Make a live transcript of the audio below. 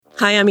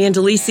Hi, I'm Ann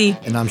Delisi.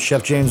 And I'm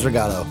Chef James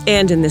Rigato.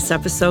 And in this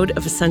episode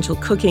of Essential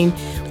Cooking,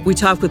 we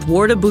talk with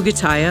Warda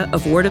Bouguettaya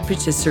of Warda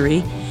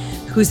Patisserie,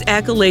 whose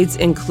accolades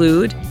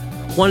include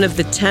one of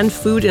the 10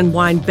 food and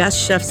wine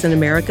best chefs in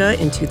America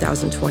in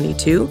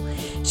 2022.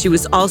 She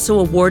was also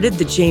awarded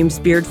the James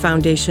Beard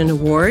Foundation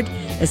Award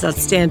as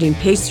Outstanding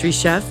Pastry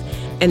Chef.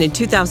 And in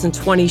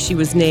 2020, she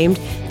was named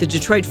the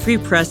Detroit Free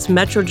Press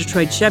Metro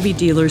Detroit Chevy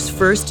Dealer's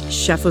first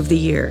Chef of the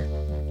Year.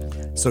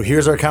 So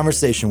here's our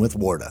conversation with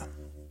Warda.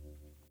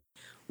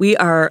 We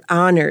are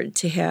honored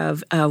to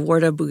have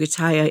Warda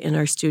Bouguettaya in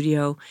our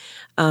studio,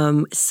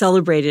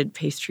 celebrated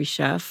pastry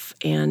chef,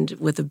 and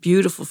with a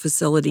beautiful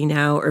facility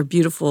now, or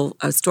beautiful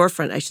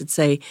storefront, I should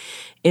say,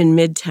 in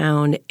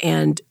Midtown.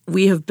 And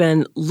we have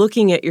been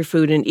looking at your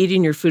food and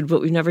eating your food, but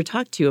we've never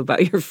talked to you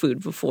about your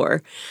food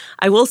before.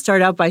 I will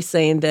start out by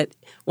saying that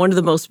one of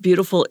the most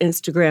beautiful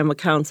Instagram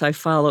accounts I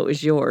follow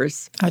is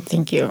yours. Oh,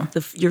 thank you.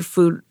 Your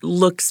food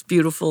looks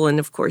beautiful and,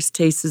 of course,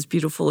 tastes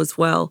beautiful as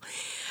well.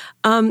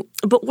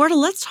 But Warda,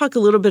 let's talk a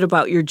little bit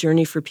about your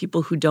journey for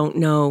people who don't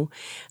know.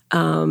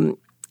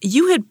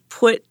 You had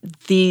put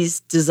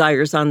these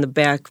desires on the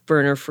back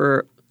burner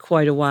for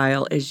quite a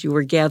while as you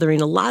were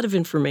gathering a lot of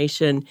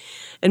information,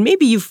 and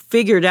maybe you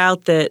figured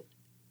out that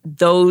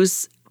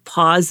those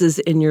pauses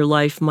in your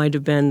life might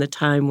have been the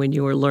time when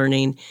you were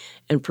learning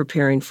and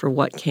preparing for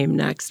what came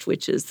next,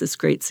 which is this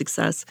great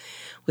success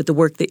with the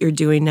work that you're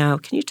doing now.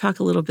 Can you talk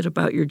a little bit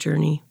about your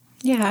journey?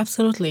 Yeah,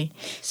 absolutely.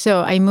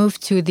 So I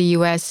moved to the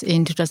U.S.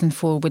 in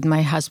 2004 with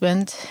my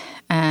husband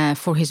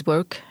for his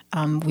work.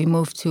 We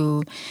moved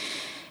to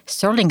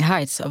Sterling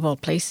Heights, of all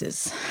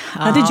places.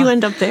 How did you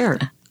end up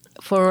there?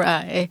 For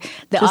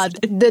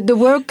the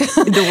work.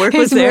 The work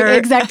was there.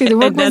 Exactly, the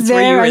work was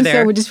there. And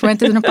there. so we just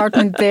rented an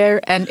apartment there,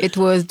 and it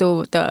was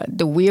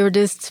the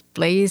weirdest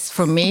place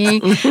for me.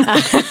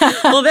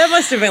 Well, that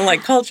must have been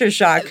like culture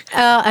shock.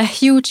 A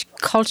huge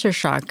culture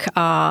shock.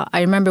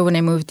 I remember when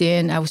I moved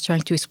in, I was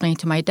trying to explain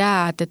to my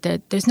dad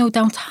that there's no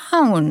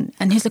downtown.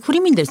 And he's like, what do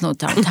you mean there's no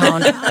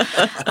downtown?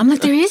 I'm like,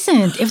 there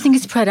isn't. Everything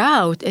is spread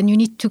out, and you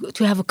need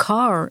to have a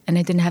car. And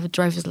I didn't have a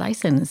driver's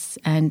license.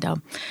 And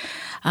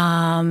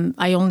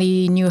I only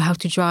knew how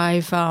to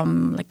drive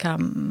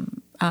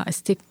a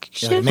stick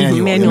shift.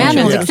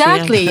 Manual,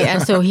 exactly.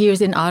 And so he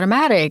was in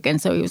automatic.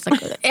 And so it was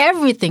like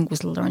everything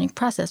was a learning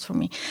process for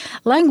me.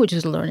 Language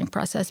was a learning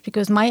process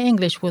because my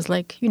English was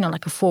like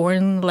a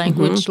foreign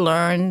language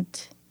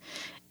learned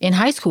in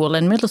high school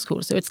and middle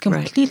school. So it's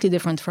completely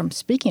different from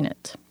speaking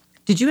it.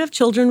 Did you have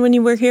children when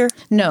you were here?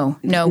 No,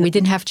 we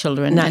didn't have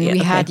children. Not yet,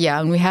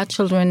 we had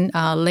children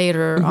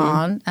later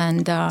on,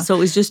 and so it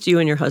was just you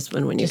and your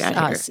husband when you got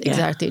here. Us,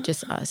 exactly,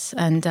 just us,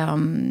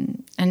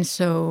 and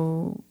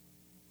so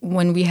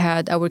when we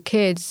had our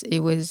kids, it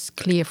was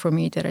clear for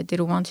me that I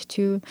didn't want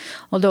to.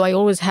 Although I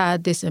always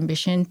had this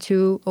ambition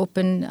to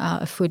open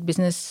a food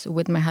business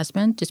with my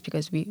husband, just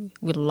because we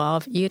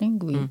love eating,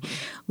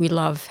 we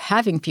love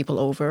having people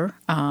over,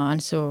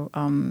 and so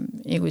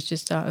it was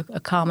just a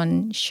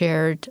common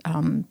shared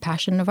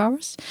passion of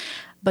ours.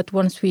 But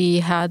once we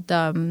had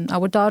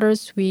our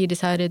daughters, we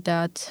decided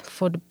that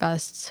for the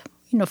best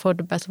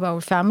of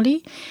our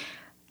family,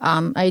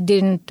 I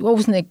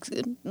wasn't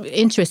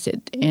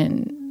interested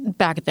in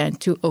back then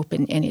to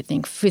open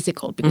anything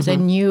physical because I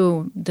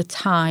knew the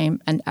time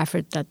and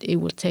effort that it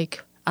would take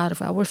out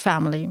of our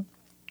family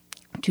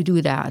to do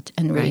that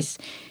and raise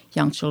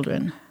young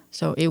children.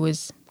 So it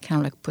was kind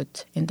of like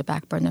put in the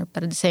back burner,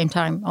 but at the same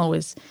time,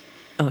 always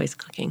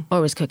cooking.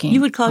 Always cooking.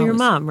 You would call your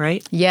mom,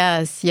 right?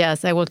 Yes.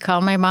 I would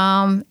call my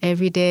mom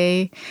every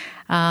day,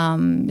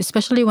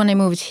 especially when I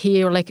moved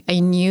here. Like I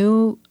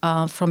knew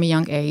from a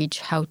young age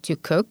how to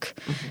cook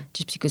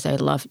just because I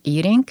love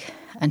eating.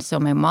 And so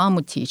my mom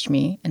would teach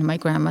me, and my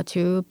grandma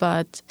too.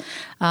 But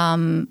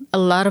a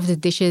lot of the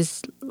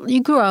dishes, you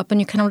grew up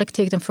and you kind of like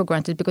take them for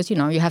granted because,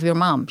 you have your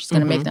mom. She's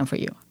going to make them for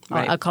you.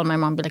 Right. I'll call my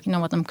mom and be like, you know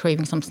what, I'm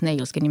craving some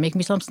snails. Can you make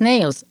me some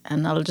snails?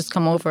 And I'll just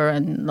come over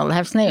and I'll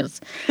have snails.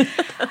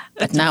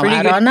 But now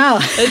I don't know.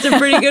 It's a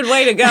pretty good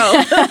way to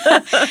go.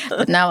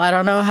 But now I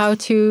don't know how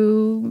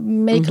to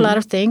make a lot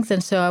of things.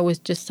 And so I was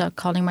just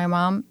calling my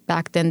mom.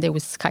 Back then there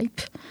was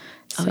Skype.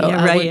 So you were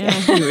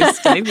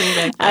Skyping back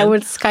then. I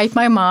would Skype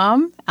my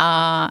mom,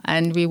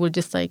 and we would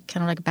just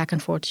kind of back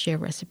and forth share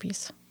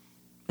recipes.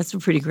 That's a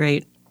pretty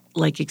great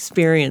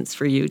experience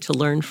for you to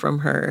learn from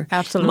her.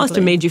 Absolutely. It must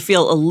have made you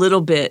feel a little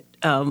bit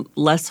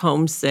less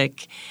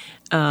homesick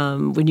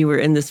when you were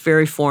in this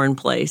very foreign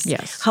place.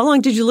 Yes. How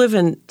long did you live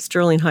in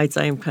Sterling Heights?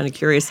 I am kind of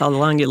curious how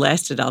long you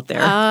lasted out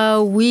there.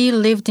 We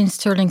lived in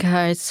Sterling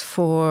Heights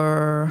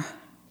for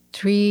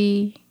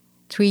three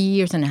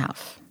years and a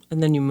half.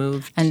 And then you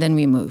moved? And then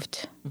we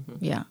moved,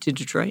 To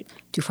Detroit?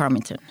 To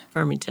Farmington.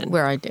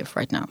 Where I live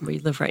right now. Where you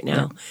live right now.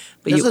 Yeah.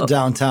 But there's a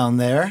downtown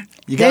there.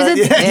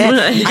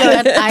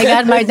 I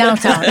got my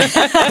downtown.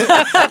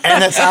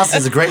 And that South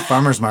is a great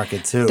farmer's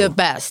market, too. The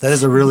best. That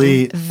is a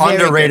really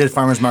underrated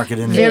farmer's market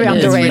in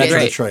Metro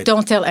Detroit.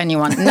 Don't tell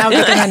anyone. Now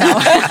they're going to know.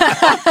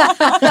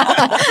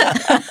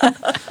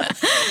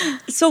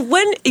 So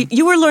when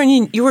you were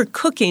learning, you were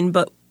cooking,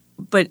 but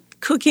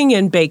cooking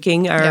and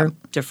baking are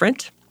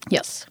different.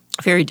 Yes.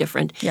 Very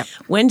different. Yeah.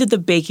 When did the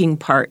baking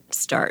part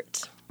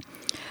start?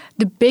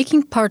 The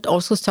baking part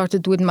also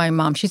started with my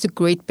mom. She's a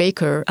great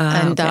baker.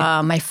 And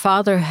my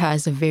father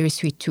has a very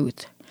sweet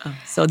tooth. Oh,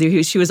 so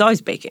she was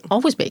always baking.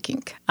 Always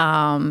baking.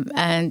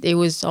 And it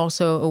was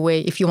also a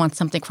way, if you want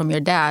something from your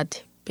dad,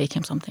 bake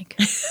him something.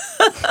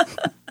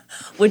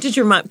 What did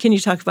your mom, can you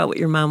talk about what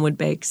your mom would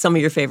bake? Some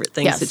of your favorite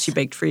things that she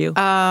baked for you?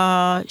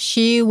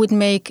 She would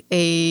make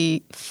a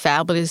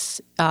fabulous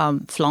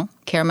flan,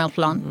 caramel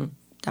flan. Mm-hmm.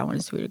 That one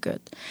is really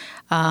good.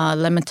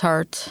 Lemon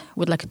tart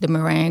with like the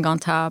meringue on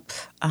top.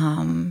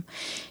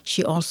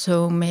 She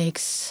also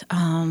makes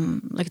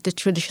like the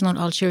traditional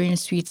Algerian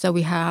sweets that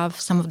we have.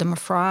 Some of them are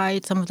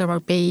fried, some of them are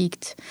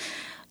baked.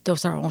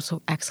 Those are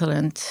also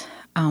excellent.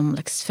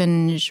 Like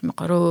sphinge,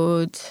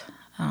 macaroon,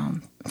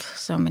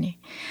 so many.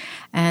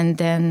 And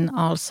then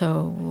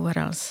also, what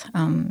else?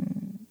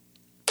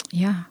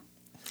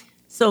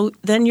 So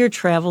then your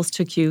travels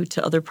took you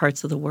to other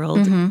parts of the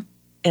world,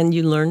 and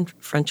you learned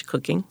French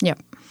cooking. Yep.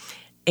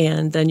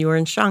 And then you were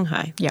in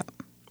Shanghai. Yep.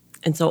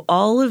 And so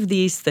all of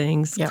these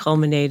things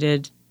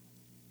culminated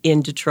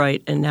in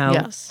Detroit and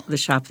now the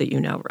shop that you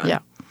now run. Yeah.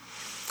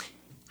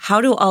 How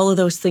do all of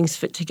those things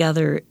fit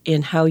together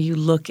in how you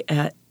look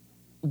at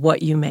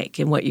what you make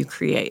and what you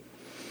create?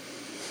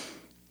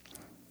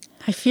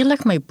 I feel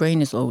like my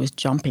brain is always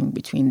jumping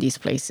between these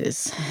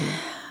places. Mm-hmm.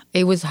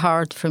 It was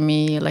hard for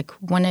me, like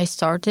when I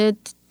started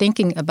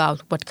thinking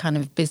about what kind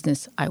of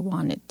business I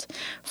wanted.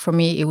 For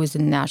me, it was a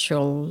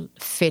natural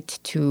fit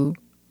to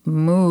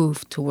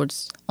move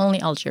towards only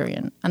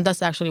Algerian. And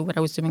that's actually what I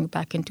was doing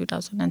back in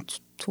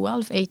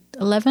 2012,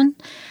 11.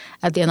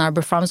 At the Ann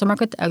Arbor Farmers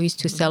Market, I used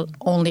to sell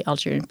only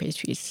Algerian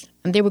pastries.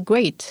 And they were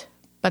great,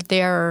 but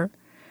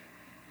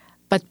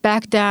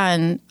back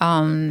then,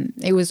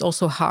 it was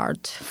also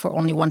hard for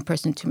only one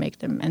person to make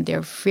them. And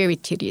they're very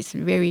tedious,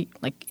 very,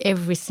 like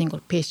every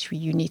single pastry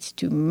you need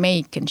to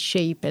make and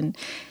shape. And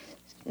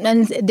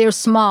they're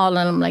small,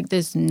 and I'm like,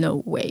 there's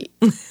no way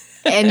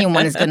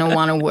anyone is going to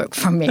want to work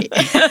for me.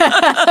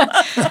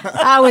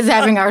 I was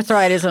having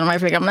arthritis on my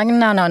finger. I'm like,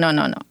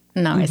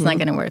 no, it's not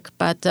going to work.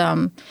 But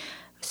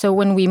so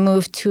when we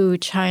moved to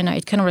China,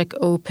 it kind of like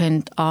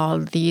opened all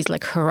these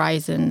like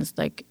horizons.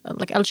 Like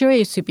Algeria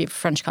used to be a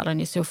French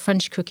colony, so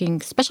French cooking,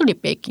 especially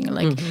baking,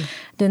 like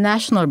the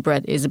national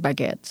bread is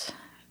baguette.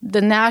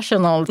 The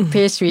national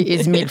pastry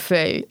is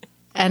millefeuille.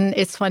 And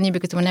it's funny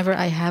because whenever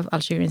I have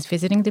Algerians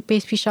visiting the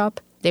pastry shop,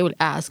 they will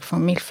ask for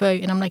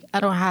millefeuille, and I'm like, I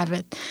don't have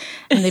it.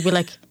 And they'd be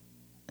like,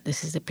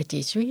 this is a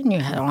patisserie, and you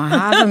don't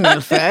have a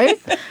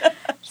millefeuille.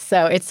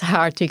 So it's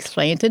hard to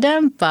explain to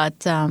them,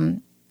 but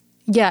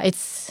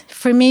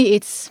for me,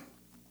 it's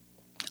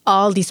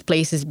all these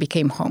places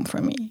became home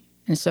for me.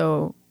 And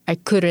so I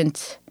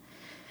couldn't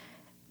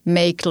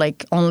make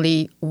like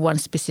only one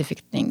specific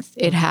thing.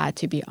 It had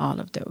to be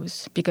all of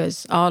those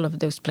because all of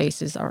those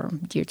places are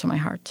dear to my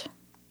heart.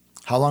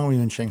 How long were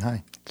you in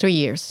Shanghai? 3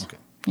 years. Okay.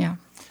 Yeah.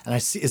 And I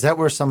see, is that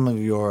where some of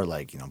your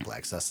like,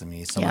 black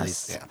sesame, some of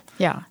these,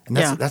 Yeah. And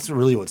that's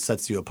really what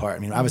sets you apart. I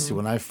mean, obviously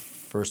when I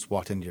first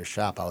walked into your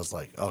shop, I was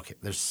like, okay,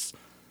 there's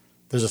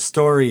a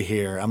story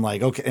here. I'm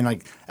like, okay. And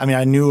like, I mean,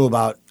 I knew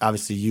about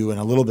obviously you and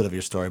a little bit of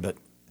your story, but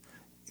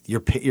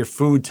your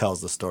food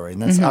tells the story.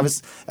 And that's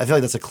obviously, I feel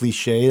like that's a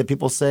cliche that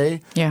people say,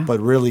 but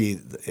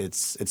really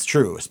it's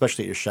true,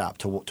 especially at your shop,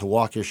 to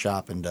walk your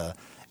shop and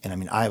I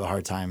mean, I have a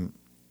hard time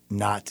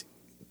not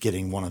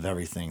getting one of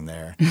everything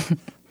there.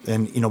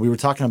 And, we were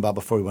talking about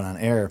before we went on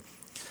air,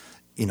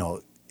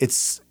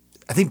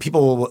 I think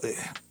people,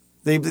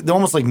 they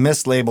almost like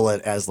mislabel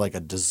it as like a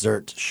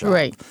dessert shop.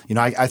 Right.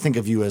 I think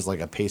of you as like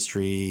a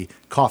pastry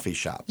coffee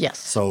shop. Yes.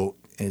 So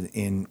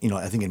in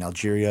I think in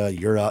Algeria,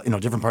 Europe,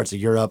 different parts of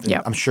Europe, and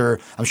Yep. I'm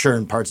sure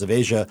in parts of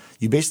Asia,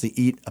 you basically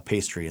eat a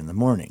pastry in the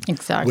morning.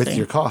 Exactly. With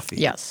your coffee.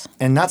 Yes.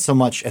 And not so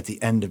much at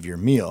the end of your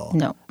meal.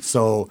 No.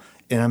 So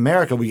in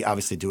America, we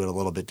obviously do it a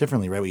little bit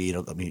differently, right? We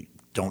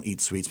don't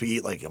eat sweets. We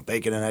eat like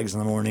bacon and eggs in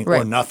the morning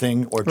or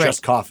nothing or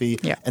just coffee,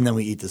 and then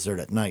we eat dessert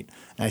at night.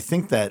 And I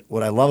think that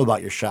what I love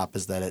about your shop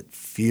is that it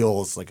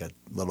feels like a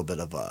little bit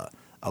of a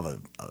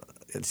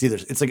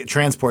it's like it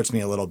transports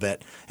me a little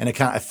bit, and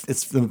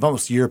it's the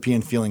most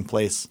European feeling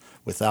place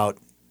without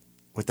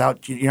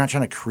you're not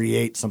trying to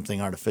create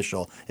something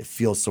artificial. It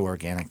feels so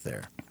organic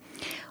there.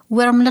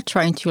 Well, I'm not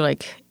trying to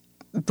like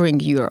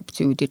bring Europe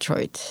to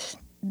Detroit.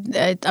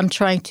 I'm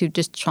trying to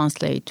just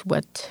translate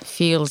what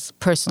feels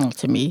personal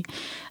to me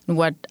and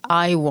what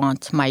I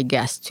want my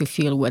guests to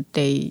feel when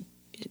they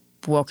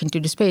walk into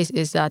the space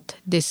is that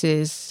this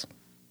is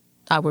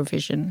our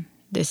vision.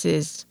 This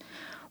is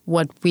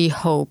what we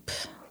hope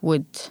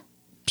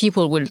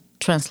people will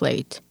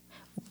translate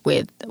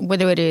with,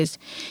 whether it is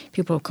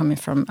people coming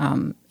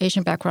from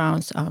Asian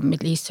backgrounds,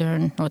 Middle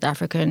Eastern, North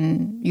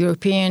African,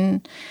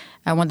 European.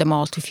 I want them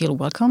all to feel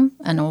welcome,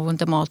 and I want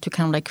them all to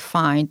kind of like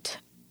find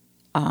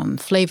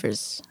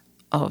flavors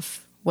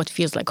of what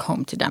feels like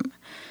home to them.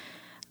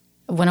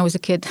 When I was a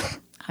kid,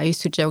 I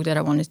used to joke that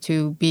I wanted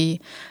to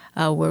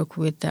work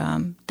with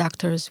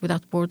Doctors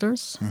Without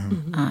Borders.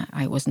 Mm-hmm.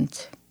 I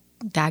wasn't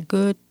that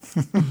good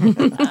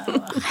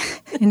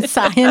in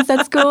science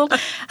at school.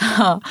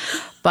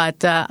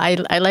 But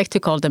I like to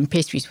call them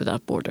pastries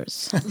without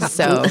borders.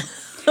 So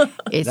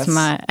it's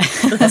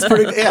that's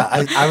pretty. Yeah,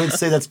 I would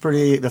say that's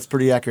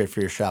pretty accurate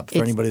for your shop. For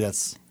anybody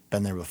that's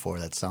been there before,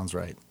 that sounds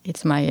right.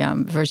 It's my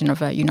version of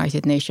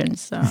United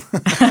Nations. So.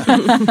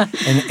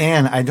 And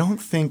Anne, I don't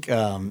think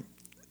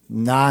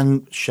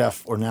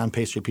non-chef or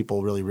non-pastry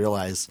people really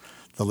realize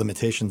the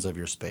limitations of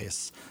your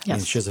space. Yes. I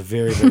mean, she has a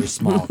very, very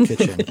small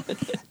kitchen.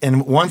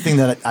 And one thing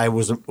that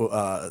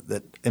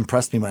that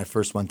impressed me when I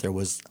first went there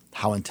was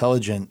how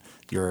intelligent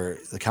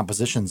the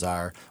compositions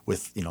are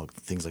with,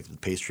 things like the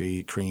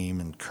pastry, cream,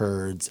 and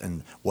curds,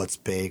 and what's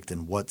baked,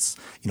 and what's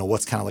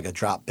kind of like a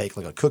drop bake,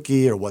 like a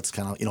cookie, or what's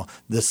kind of,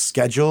 the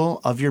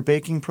schedule of your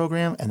baking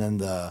program, and then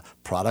the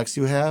products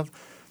you have.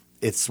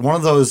 It's one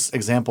of those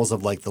examples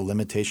of like the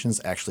limitations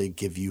actually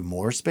give you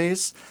more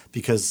space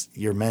because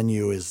your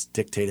menu is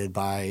dictated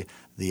by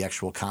the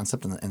actual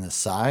concept and the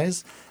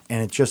size.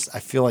 And I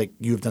feel like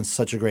you've done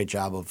such a great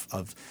job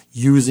of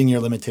using your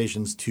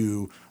limitations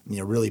to,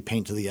 really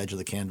paint to the edge of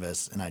the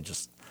canvas. And I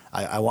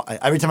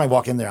every time I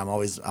walk in there,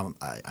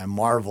 I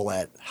marvel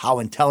at how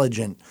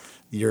intelligent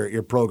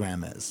your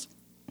program is.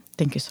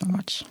 Thank you so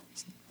much.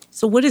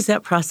 So what is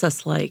that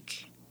process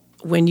like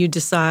when you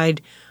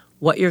decide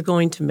what you're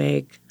going to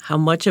make, how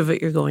much of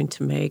it you're going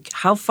to make?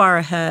 How far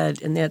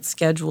ahead in that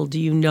schedule do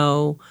you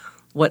know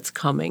what's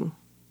coming?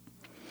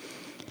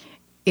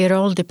 It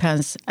all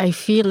depends. I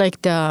feel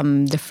like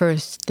the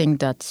first thing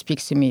that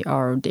speaks to me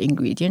are the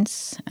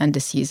ingredients and the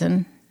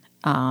season.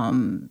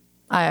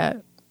 I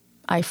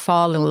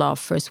fall in love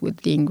first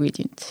with the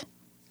ingredient,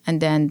 and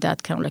then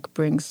that kind of like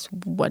brings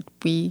what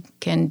we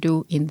can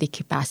do in the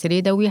capacity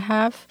that we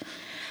have.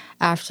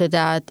 After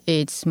that,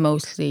 it's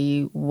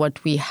mostly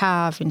what we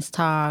have in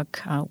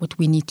stock, what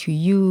we need to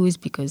use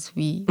because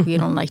we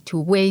don't like to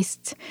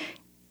waste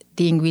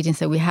the ingredients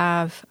that we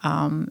have,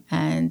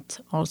 and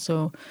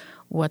also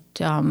what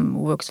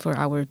works for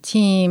our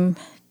team.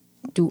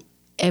 Do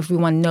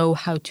everyone know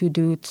how to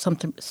do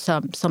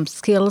some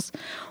skills?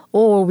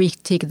 Or we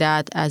take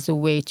that as a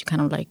way to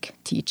kind of like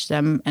teach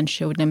them and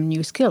show them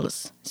new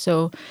skills.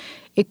 So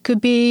it could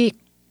be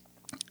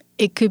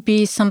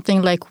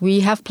something like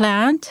we have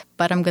planned,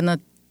 but I'm going to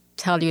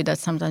tell you that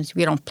sometimes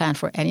we don't plan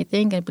for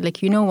anything. And be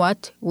like, you know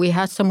what? We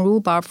had some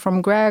rhubarb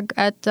from Greg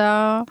at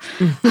from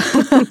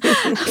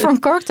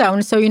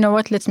Corktown. So you know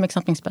what? Let's make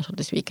something special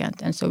this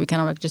weekend. And so we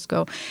kind of like just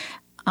go,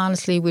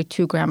 honestly, with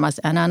two grandmas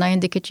and Anna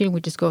in the kitchen,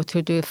 we just go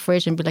to the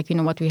fridge and be like, you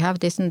know what? We have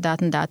this and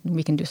that, and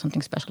we can do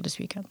something special this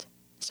weekend.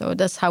 So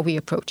that's how we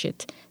approach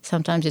it.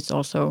 Sometimes it's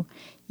also,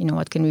 you know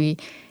what, can we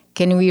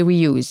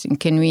reuse and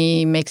can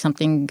we make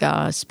something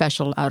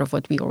special out of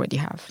what we already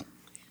have?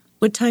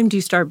 What time do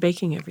you start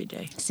baking every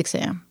day? 6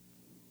 a.m.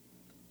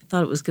 I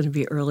thought it was going to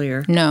be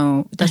earlier.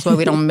 No, that's why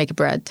we don't make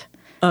bread.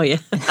 Oh, yeah.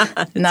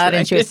 Not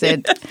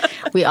interested.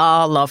 We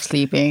all love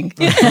sleeping.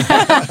 But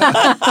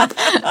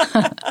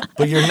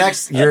your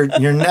next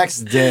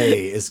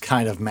day is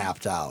kind of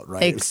mapped out,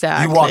 right?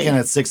 Exactly. You walk in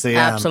at 6 a.m.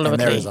 Absolutely.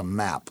 And there is a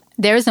map.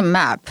 There is a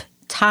map.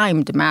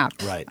 Timed map,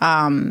 right?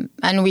 And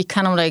we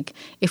kind of like,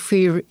 if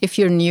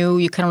you're new,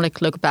 you kind of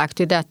like look back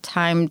to that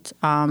timed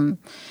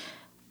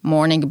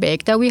morning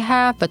bake that we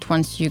have. But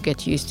once you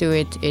get used to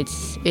it, it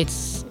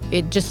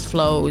just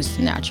flows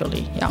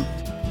naturally. Yeah.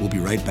 We'll be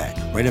right back,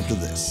 right after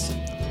this.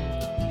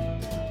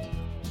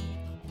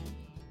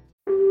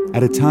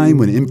 At a time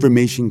when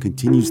information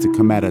continues to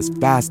come at us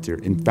faster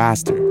and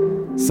faster,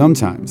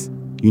 sometimes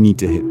you need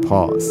to hit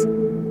pause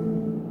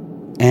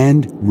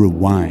and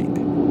rewind.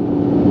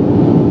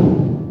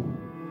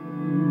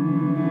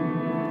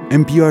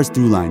 NPR's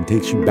Throughline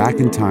takes you back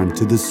in time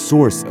to the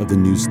source of the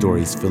news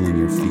stories filling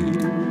your feed.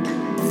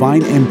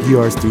 Find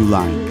NPR's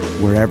Throughline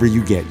wherever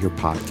you get your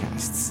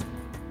podcasts.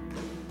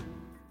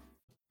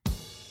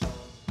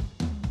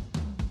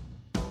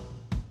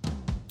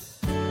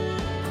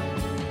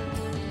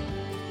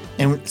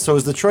 And so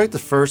is Detroit the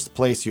first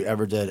place you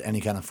ever did any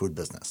kind of food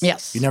business?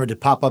 Yes. You never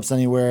did pop-ups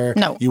anywhere?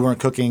 No. You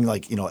weren't cooking,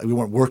 we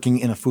weren't working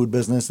in a food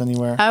business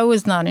anywhere? I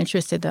was not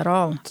interested at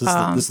all. So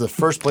this is the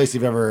first place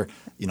you've ever,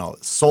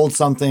 sold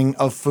something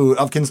of food,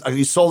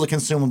 you sold a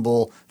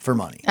consumable for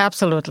money?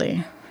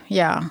 Absolutely.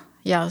 Yeah.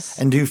 Yes.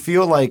 And do you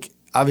feel like,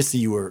 obviously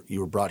you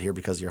were brought here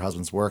because of your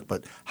husband's work,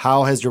 but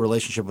how has your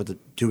relationship with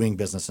doing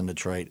business in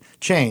Detroit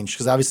changed?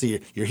 Because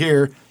obviously you're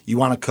here, you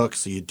want to cook,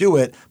 so you do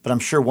it, but I'm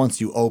sure once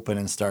you open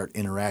and start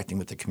interacting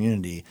with the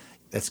community,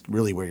 that's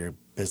really where your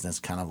business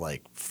kind of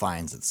like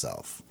finds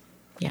itself.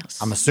 Yes.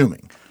 I'm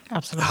assuming.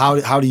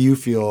 Absolutely. How do you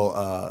feel,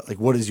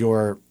 what is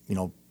your,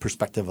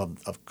 perspective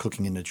of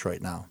cooking in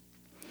Detroit now?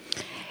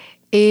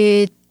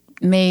 It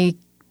made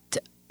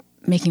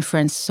making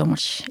friends so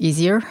much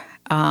easier.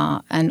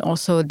 And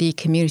also the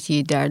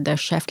community there, the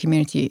chef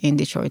community in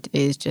Detroit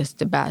is just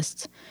the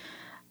best.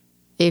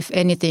 If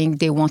anything,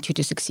 they want you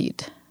to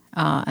succeed.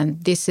 And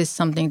this is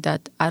something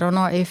that I don't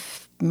know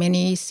if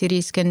many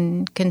cities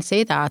can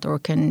say that or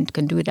can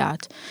do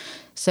that.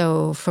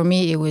 So for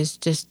me, it was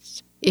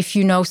just, if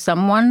you know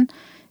someone,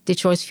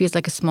 Detroit feels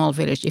like a small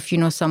village. If you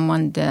know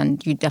someone, then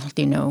you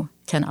definitely know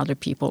 10 other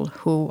people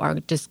who are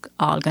just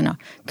all going to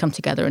come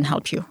together and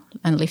help you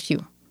and lift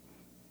you.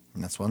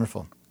 That's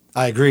wonderful.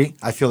 I agree.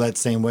 I feel that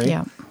same way.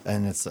 Yeah.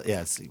 And it's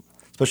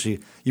especially,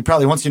 you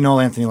probably, once you know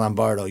Anthony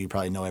Lombardo, you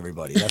probably know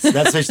everybody.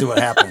 That's basically what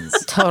happens.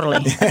 Totally.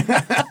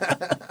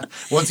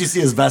 Once you see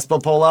his Vespa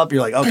pull up,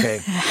 you're like,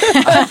 okay,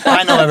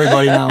 I know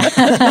everybody now.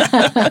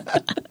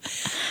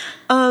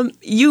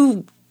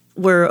 You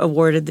were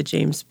awarded the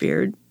James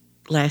Beard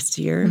last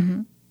year.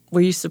 Mm-hmm.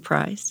 Were you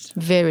surprised?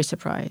 Very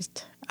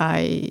surprised.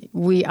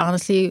 We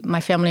honestly, my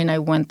family and I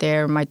went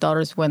there. My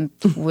daughters went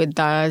with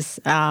us.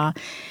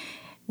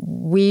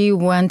 We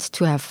went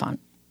to have fun.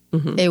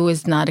 Mm-hmm. It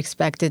was not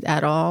expected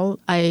at all.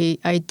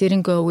 I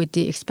didn't go with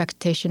the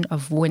expectation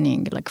of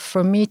winning. Like,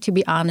 for me, to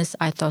be honest,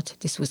 I thought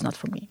this was not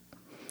for me.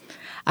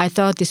 I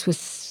thought this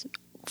was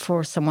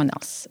for someone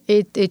else.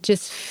 It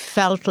just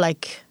felt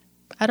like,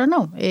 I don't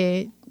know.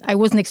 I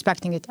wasn't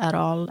expecting it at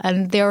all.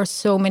 And there are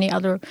so many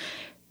other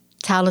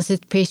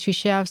talented pastry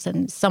chefs,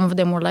 and some of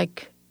them were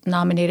like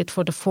nominated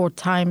for the 4th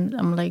time.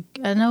 I'm like,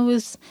 and I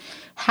was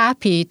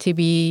happy to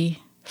be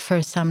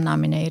first time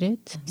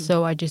nominated. Mm-hmm.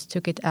 So I just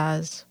took it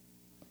as,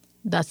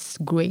 that's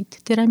great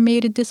that I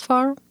made it this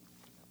far.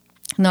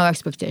 No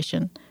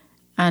expectation.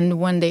 And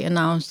when they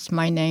announced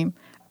my name,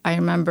 I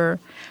remember,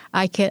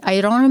 I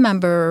don't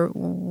remember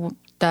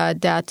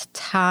that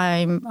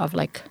time of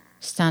like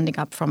standing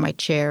up from my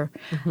chair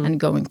mm-hmm. and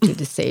going to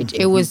the stage.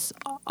 It was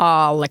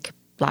all like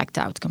blacked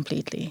out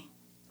completely.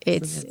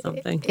 It's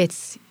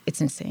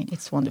insane.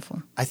 It's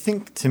wonderful. I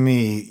think, to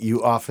me,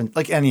 you often,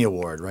 like any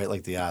award, right?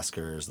 Like the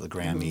Oscars, the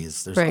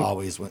Grammys, there's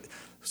always, when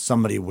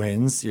somebody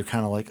wins, you're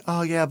kind of like,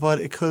 oh yeah,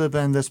 but it could have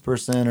been this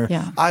person, or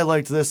I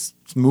liked this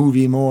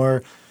movie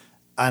more.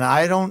 And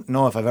I don't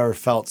know if I've ever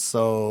felt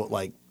so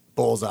like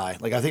bullseye.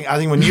 Like I think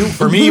when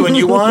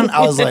you won,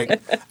 I was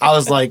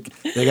like,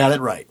 they got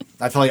it right.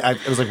 I felt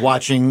like it was like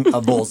watching a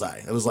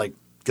bullseye. It was like,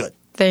 good.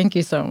 Thank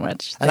you so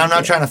much. And I'm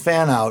not trying to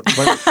fan out,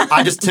 but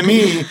to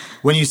me,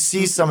 when you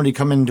see somebody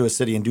come into a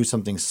city and do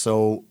something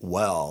so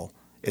well,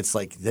 it's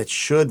like, that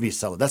should be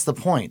celebrated. That's the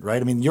point,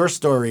 right? I mean, your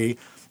story,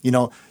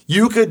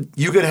 you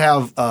could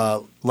have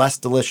less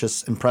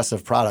delicious,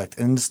 impressive product,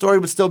 and the story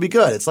would still be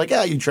good. It's like,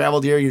 yeah, you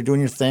traveled here, you're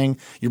doing your thing,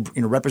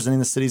 you're representing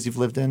the cities you've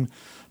lived in,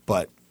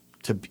 but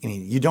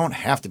you don't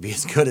have to be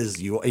as good as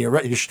your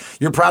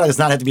product does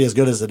not have to be as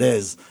good as it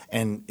is,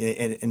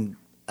 and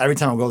every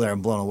time I go there,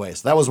 I'm blown away.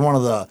 So that was one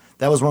of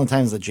the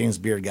times that James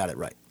Beard got it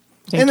right.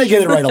 And they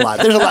get it right a lot.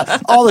 There's a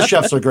lot. All the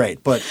chefs are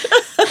great, but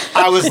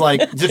I was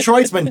like,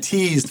 Detroit's been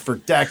teased for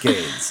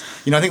decades.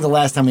 I think the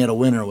last time we had a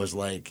winner was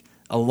like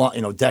a lot,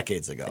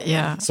 decades ago.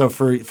 Yeah. So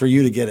for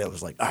you to get it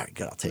was like, all right,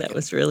 good, I'll take it. That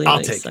was really an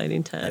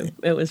exciting time.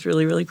 It was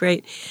really, really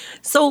great.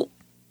 So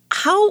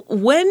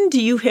when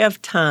do you have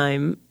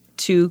time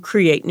to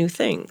create new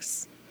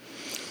things?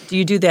 Do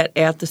you do that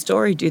at the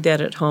store, or you do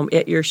that at home,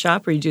 at your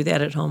shop, or you do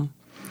that at home?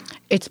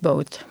 It's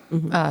both.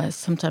 Mm-hmm.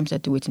 Sometimes I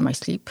do it in my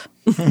sleep.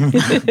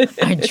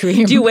 I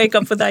dream. Do you wake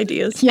up with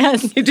ideas?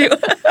 Yes. You do?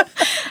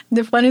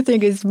 The funny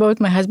thing is, both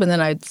my husband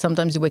and I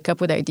sometimes wake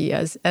up with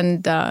ideas.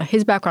 And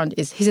his background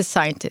is, he's a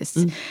scientist.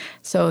 Mm.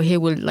 So he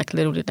will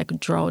literally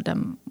draw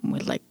them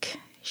with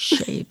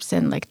shapes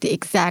and the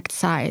exact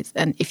size.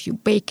 And if you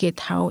bake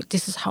it,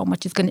 this is how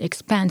much it's going to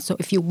expand. So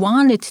if you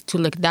want it to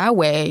look that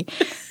way,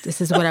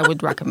 this is what I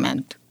would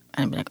recommend.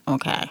 And I'm like,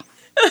 okay.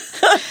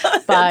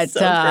 But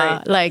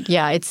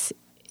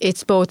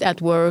it's both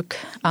at work.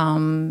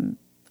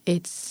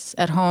 It's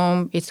at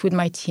home. It's with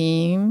my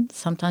team.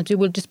 Sometimes we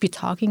will just be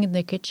talking in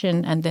the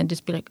kitchen and then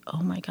just be like,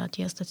 oh my God,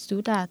 yes, let's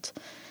do that.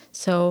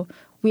 So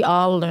we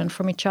all learn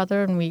from each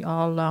other, and we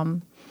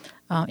all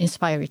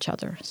inspire each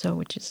other. So,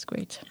 which is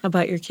great. How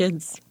about your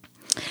kids?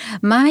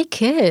 My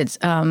kids.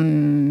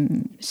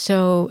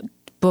 So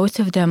both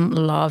of them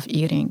love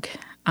eating.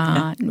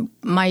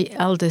 My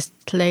eldest,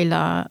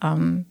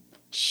 Layla,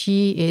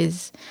 she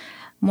is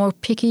more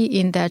picky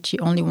in that she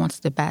only wants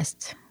the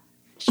best.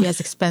 She has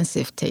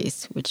expensive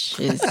taste, which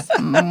is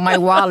my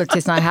wallet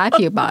is not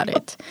happy about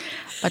it.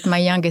 But my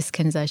youngest,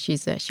 Kenza,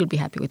 she'll be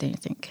happy with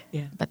anything.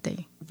 Yeah. But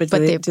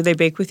do they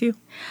bake with you?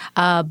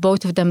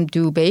 Both of them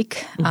do bake,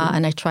 mm-hmm.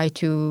 And I try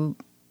to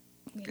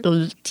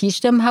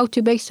teach them how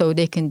to bake so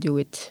they can do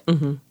it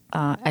mm-hmm.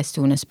 As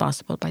soon as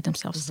possible by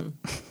themselves.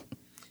 Mm-hmm.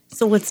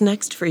 So what's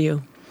next for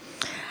you?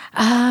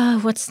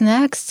 What's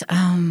next?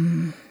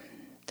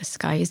 The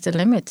sky is the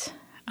limit.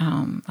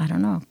 I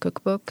don't know,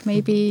 cookbook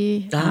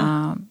maybe.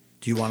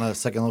 Do you want a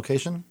second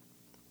location?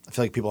 I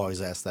feel like people always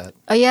ask that.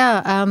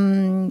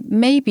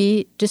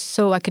 Maybe just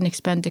so I can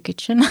expand the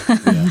kitchen.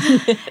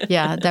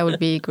 Yeah, that would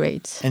be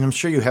great. And I'm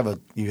sure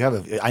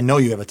I know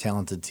you have a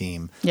talented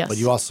team. Yes. But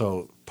you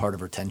also part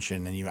of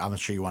retention, and I'm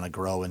sure you want to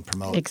grow and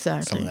promote some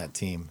of that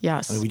team.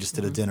 Yes. I mean, we just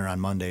did a dinner on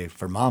Monday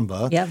for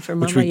Mamba. Yeah, for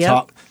Mamba. Which we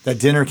talked. That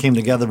dinner came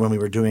together when we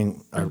were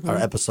doing our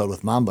episode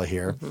with Mamba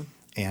here. Mm-hmm.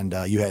 And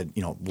you had,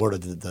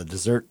 Warda the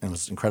dessert, and it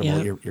was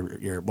incredible. Yeah.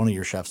 You're one of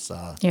your chefs,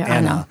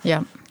 Anna.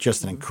 Yeah,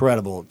 just an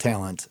incredible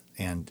talent.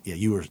 And yeah,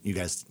 you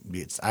guys.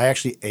 I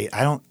actually ate.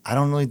 I don't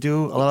really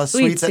do a lot of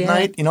sweets at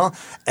night,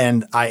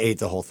 And I ate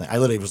the whole thing. I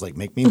literally was like,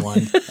 make me one.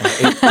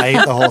 And I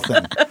ate the whole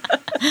thing.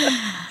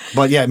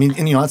 But yeah, I mean,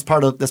 and, that's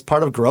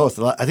part of growth.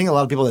 I think a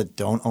lot of people that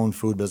don't own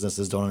food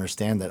businesses don't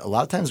understand that a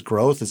lot of times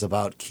growth is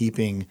about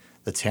keeping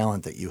the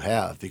talent that you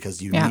have,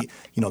 because you need,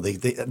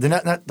 they're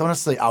not don't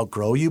necessarily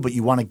outgrow you, but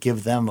you want to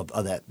give them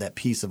that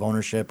piece of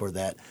ownership or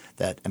that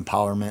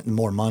empowerment and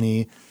more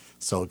money.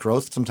 So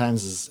growth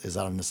sometimes is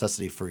out of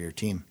necessity for your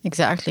team.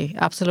 Exactly,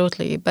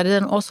 absolutely. But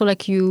then also,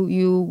 like,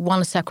 you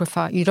want to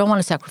sacrifice. You don't want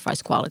to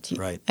sacrifice quality,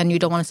 right? And you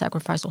don't want to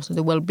sacrifice also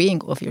the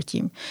well-being of your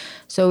team.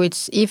 So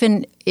it's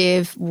even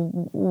if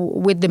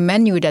with the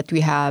menu that we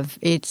have,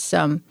 it's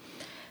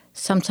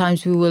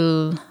sometimes we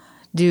will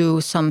do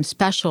some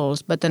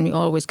specials, but then we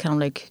always kind of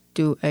like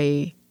do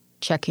a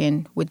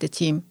check-in with the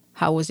team.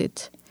 How was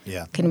it?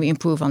 Yeah. Can we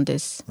improve on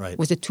this? Right.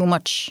 Was it too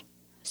much?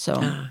 So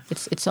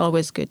it's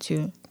always good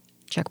to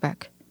check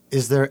back.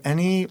 Is there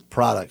any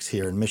products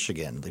here in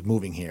Michigan, like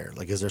moving here,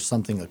 like is there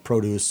something like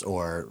produce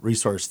or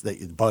resource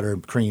that butter,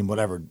 cream,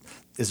 whatever?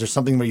 Is there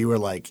something where you were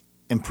like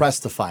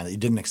impressed to find that you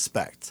didn't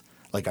expect,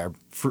 like our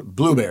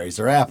blueberries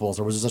or apples,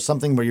 or was there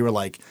something where you were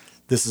like,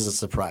 this is a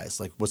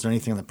surprise? Like, was there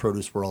anything in the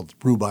produce world?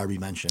 Rhubarb, you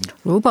mentioned.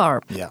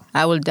 Rhubarb. Yeah.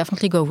 I will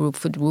definitely go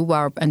for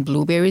rhubarb and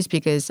blueberries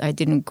because I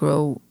didn't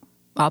grow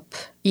up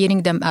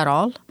eating them at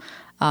all.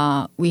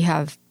 We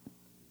have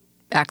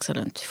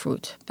excellent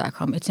fruit back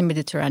home. It's a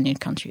Mediterranean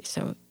country,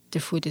 so the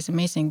food is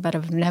amazing. But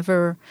I've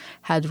never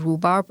had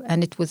rhubarb,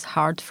 and it was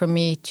hard for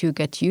me to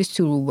get used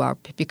to rhubarb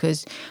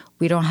because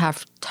we don't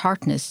have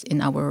tartness in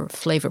our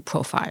flavor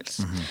profiles.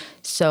 Mm-hmm.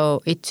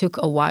 So it took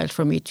a while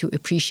for me to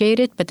appreciate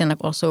it, but then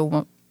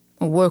also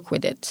work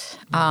with it.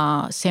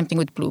 Same thing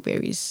with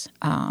blueberries.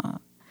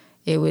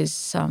 It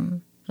was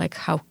like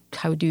how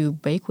do you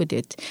bake with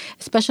it?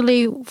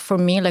 Especially for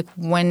me, like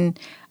when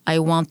I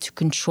want to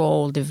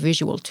control the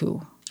visual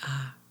too.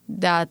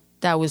 That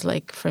was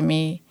like for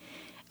me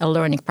a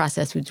learning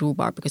process with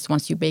rhubarb, because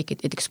once you bake it,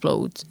 it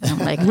explodes. And I'm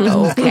like,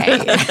 okay.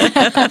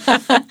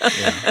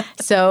 Yeah.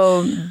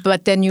 So,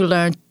 but then you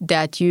learn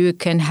that you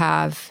can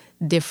have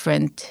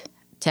different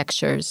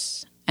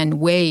textures and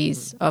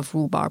ways of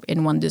rhubarb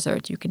in one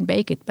dessert. You can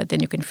bake it, but then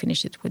you can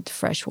finish it with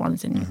fresh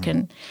ones, and you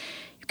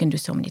can do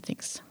so many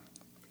things.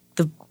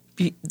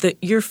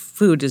 Your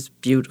food is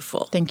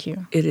beautiful. Thank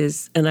you. It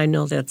is, and I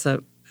know that's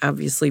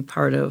obviously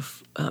part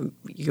of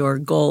your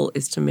goal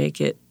is to make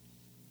it,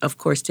 of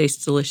course,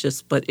 taste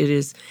delicious, but it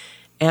is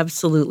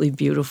absolutely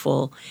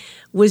beautiful.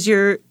 Was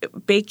your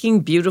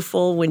baking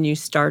beautiful when you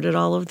started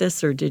all of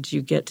this, or did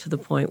you get to the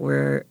point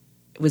where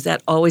was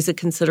that always a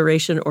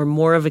consideration, or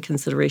more of a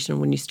consideration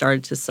when you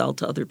started to sell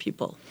to other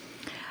people?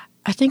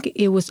 I think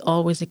it was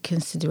always a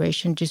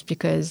consideration, just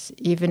because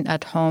even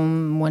at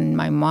home when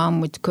my mom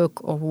would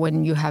cook or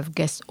when you have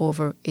guests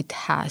over, it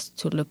has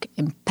to look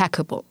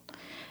impeccable.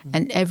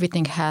 And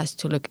everything has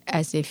to look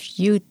as if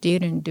you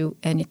didn't do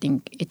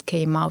anything. It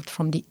came out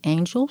from the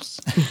angels.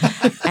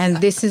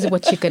 And this is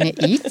what you're going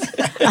to eat.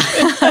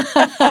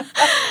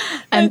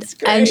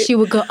 and she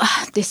would go,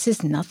 this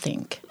is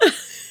nothing.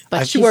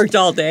 But she worked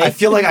all day. I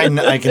feel like I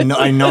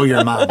know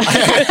your mom.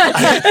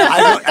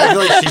 I feel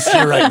like she's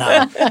here right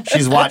now.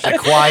 She's watching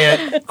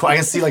quiet. I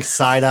can see like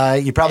side eye.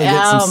 You probably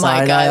get some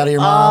side eye out of your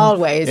mom.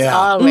 Always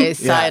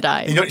side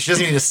eye. She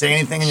doesn't need to say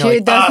anything. And she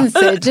doesn't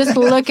say. Just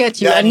look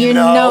at you, and you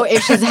know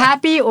if she's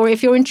happy or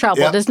if you're in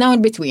trouble. Yep. There's no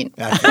in between.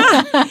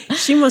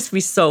 She must be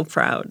so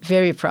proud.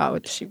 Very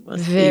proud. She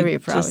must very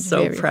be proud. Just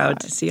so proud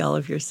to see all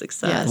of your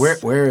success.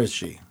 Yes. Where is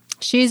she?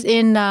 She's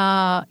in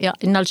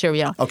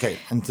Algeria. Okay,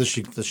 and does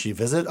she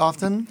visit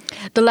often?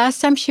 The last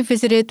time she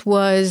visited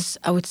was,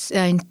 I would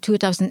say, in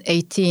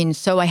 2018.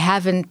 So I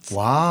haven't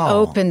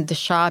opened the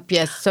shop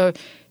yet. So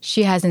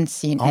she hasn't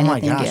seen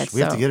anything yet. Oh my gosh,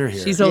 we have to get her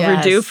here. She's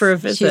overdue for a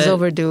visit. She's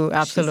overdue,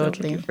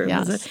 absolutely.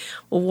 Yes.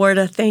 Well,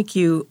 Warda, thank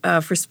you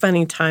for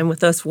spending time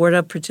with us.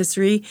 Warda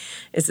Patisserie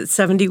is at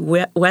 70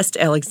 West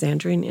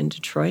Alexandrian in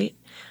Detroit,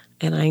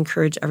 and I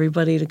encourage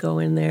everybody to go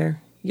in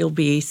there. You'll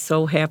be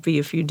so happy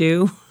if you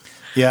do.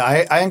 Yeah,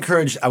 I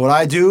encourage, what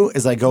I do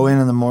is I go in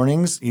the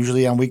mornings,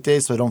 usually on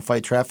weekdays so I don't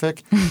fight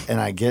traffic, and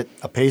I get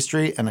a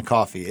pastry and a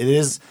coffee. It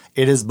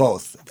is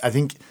both. I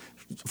think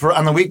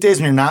on the weekdays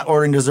when you're not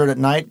ordering dessert at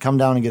night, come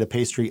down and get a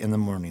pastry in the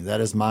morning.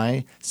 That is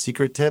my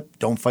secret tip.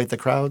 Don't fight the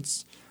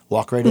crowds.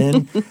 Walk right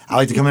in. I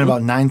like to come in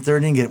about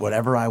 9:30 and get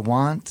whatever I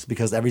want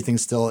because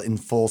everything's still in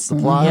full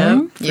supply.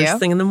 Mm-hmm. First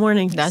thing in the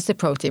morning. That's the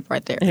pro tip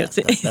right there.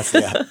 That's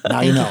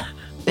now you know.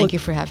 Thank you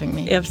for having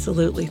me.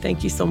 Absolutely.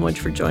 Thank you so much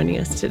for joining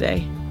us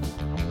today.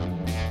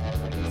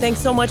 Thanks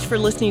so much for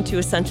listening to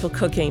Essential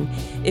Cooking.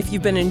 If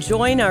you've been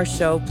enjoying our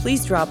show,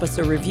 please drop us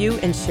a review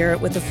and share it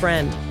with a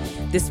friend.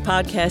 This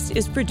podcast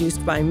is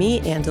produced by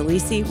me, Ann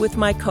Delisi, with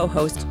my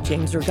co-host,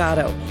 James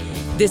Rigato.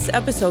 This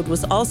episode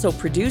was also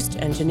produced,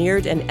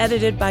 engineered, and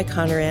edited by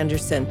Connor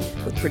Anderson,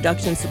 with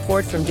production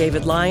support from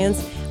David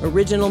Lyons,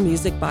 original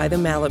music by the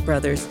Mallet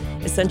Brothers.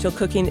 Essential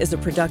Cooking is a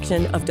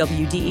production of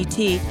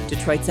WDET,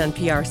 Detroit's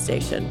NPR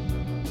station.